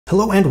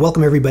Hello and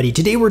welcome everybody.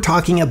 Today we're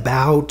talking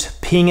about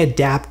ping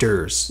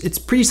adapters. It's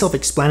pretty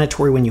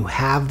self-explanatory when you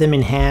have them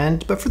in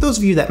hand, but for those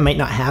of you that might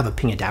not have a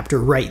ping adapter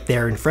right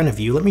there in front of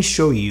you, let me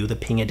show you the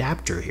ping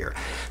adapter here.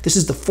 This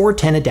is the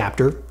 410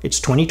 adapter. It's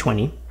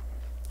 2020,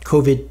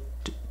 COVID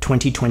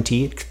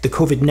 2020, the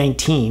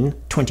COVID-19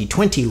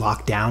 2020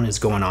 lockdown is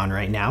going on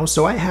right now,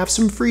 so I have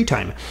some free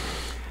time.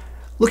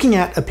 Looking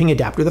at a ping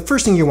adapter, the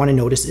first thing you want to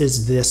notice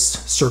is this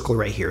circle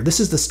right here. This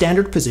is the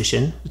standard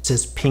position. It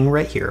says ping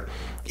right here.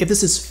 If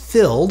this is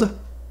filled,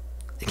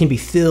 it can be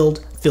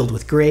filled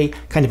with gray,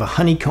 kind of a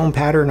honeycomb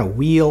pattern, a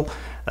wheel.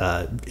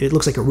 It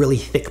looks like a really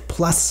thick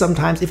plus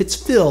sometimes. If it's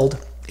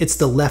filled, it's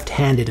the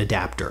left-handed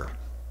adapter.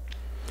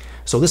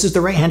 So this is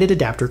the right-handed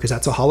adapter because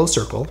that's a hollow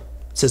circle.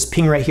 It says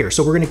ping right here.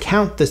 So we're going to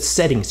count the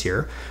settings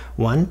here.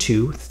 1,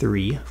 2,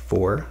 3,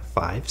 4,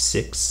 5,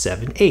 6,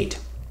 7, 8.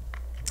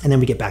 And then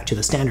we get back to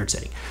the standard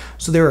setting.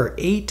 So there are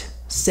 8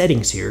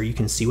 settings here. You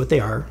can see what they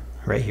are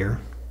right here.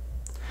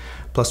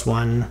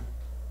 +1,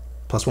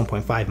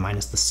 +1.5,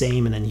 minus the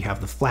same, and then you have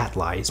the flat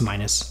lies,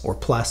 minus or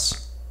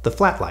plus the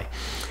flat lie.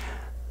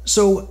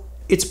 So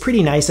it's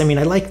pretty nice. I mean,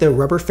 I like the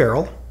rubber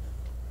ferrule.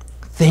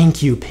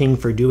 Thank you, Ping,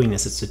 for doing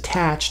this. It's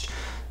attached,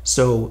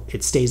 so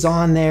it stays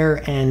on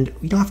there, and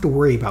you don't have to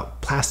worry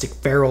about plastic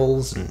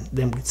ferrules and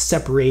them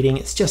separating.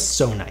 It's just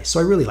so nice.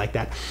 So I really like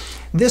that.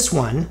 This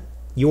one,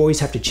 you always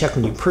have to check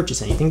when you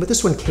purchase anything, but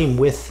this one came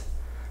with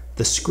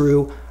the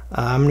screw.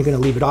 I'm going to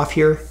leave it off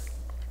here,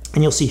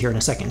 and you'll see here in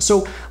a second.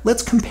 So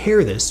let's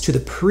compare this to the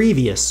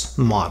previous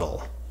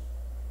model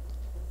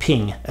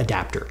ping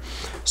adapter.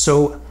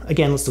 So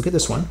again, let's look at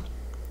this one.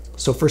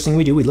 So first thing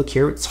we do, we look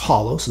here, it's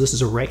hollow. So this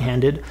is a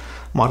right-handed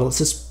model. It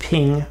says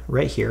ping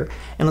right here.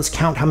 And let's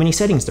count how many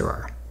settings there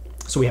are.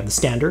 So we have the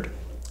standard,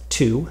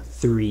 2,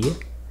 3.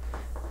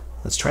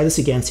 Let's try this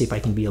again, see if I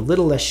can be a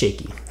little less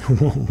shaky.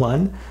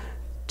 1,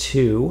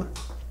 2,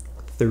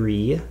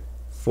 3,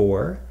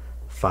 4,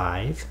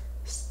 5,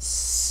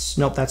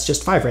 nope, that's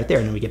just 5 right there,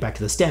 and then we get back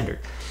to the standard.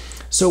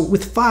 So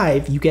with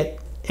 5, you get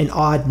an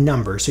odd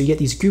number. So you get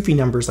these goofy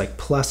numbers like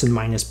plus and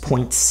minus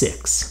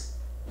 0.6.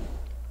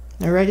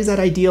 All right, is that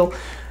ideal?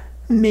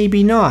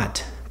 Maybe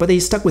not, but they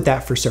stuck with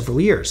that for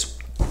several years.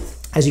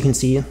 As you can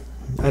see,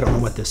 I don't know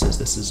what this is.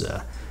 This is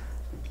a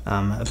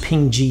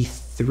ping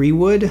G3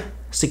 wood,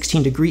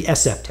 16-degree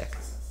SF Tec.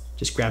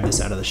 Just grab this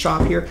out of the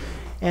shop here,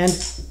 and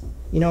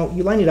you know,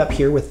 you line it up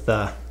here with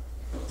the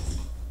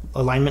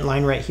alignment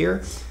line right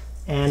here,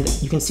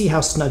 and you can see how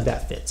snug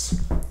that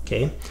fits.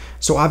 Okay,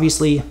 so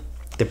obviously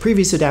the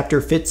previous adapter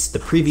fits the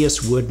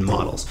previous wood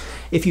models.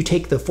 If you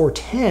take the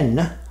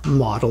 410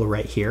 model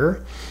right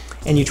here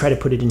and you try to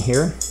put it in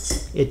here,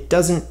 it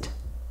doesn't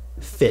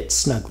fit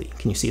snugly.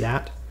 Can you see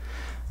that?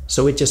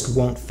 So it just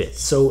won't fit.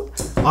 So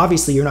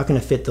obviously you're not going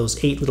to fit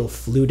those 8 little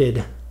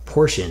fluted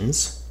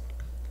portions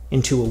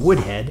into a wood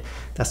head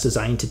that's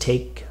designed to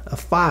take a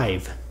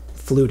 5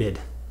 fluted,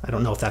 I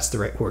don't know if that's the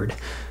right word,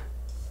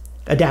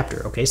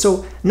 adapter. Okay,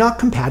 so not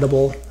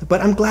compatible,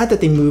 but I'm glad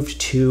that they moved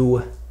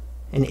to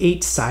an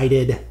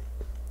 8-sided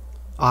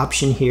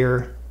option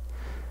here.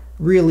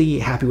 Really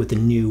happy with the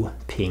new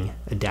ping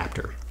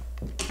adapter.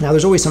 Now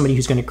there's always somebody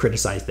who's going to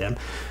criticize them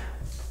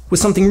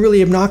with something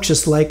really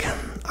obnoxious like,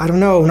 I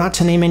don't know, not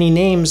to name any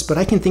names, but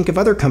I can think of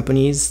other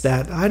companies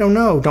that, I don't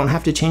know, don't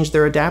have to change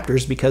their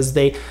adapters because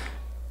they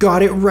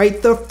got it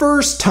right the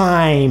first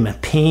time.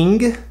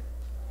 Ping.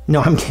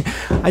 No, I'm kidding.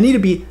 I need to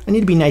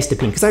be nice to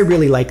Ping because I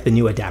really like the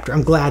new adapter.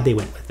 I'm glad they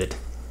went with it.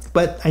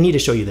 But I need to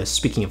show you this.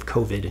 Speaking of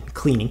COVID and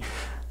cleaning,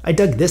 I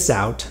dug this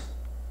out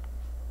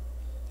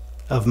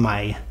of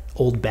my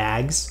old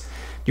bags. Do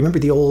you remember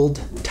the old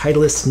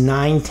Titleist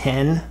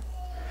 910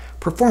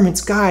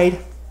 performance guide?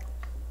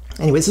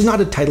 Anyway, this is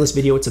not a Titleist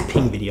video, it's a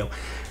Ping video.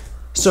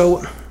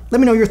 So let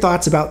me know your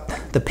thoughts about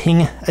the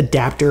Ping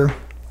adapter.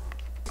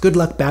 Good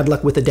luck, bad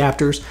luck with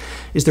adapters.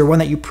 Is there one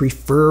that you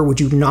prefer? Would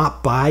you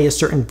not buy a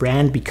certain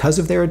brand because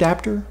of their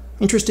adapter?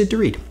 Interested to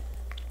read.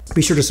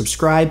 Be sure to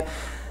subscribe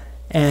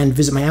and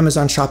visit my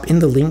Amazon shop in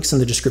the links in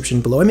the description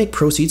below. I make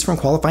proceeds from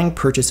qualifying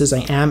purchases.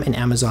 I am an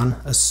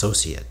Amazon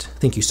associate.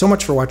 Thank you so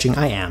much for watching.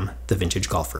 I am the Vintage Golfer.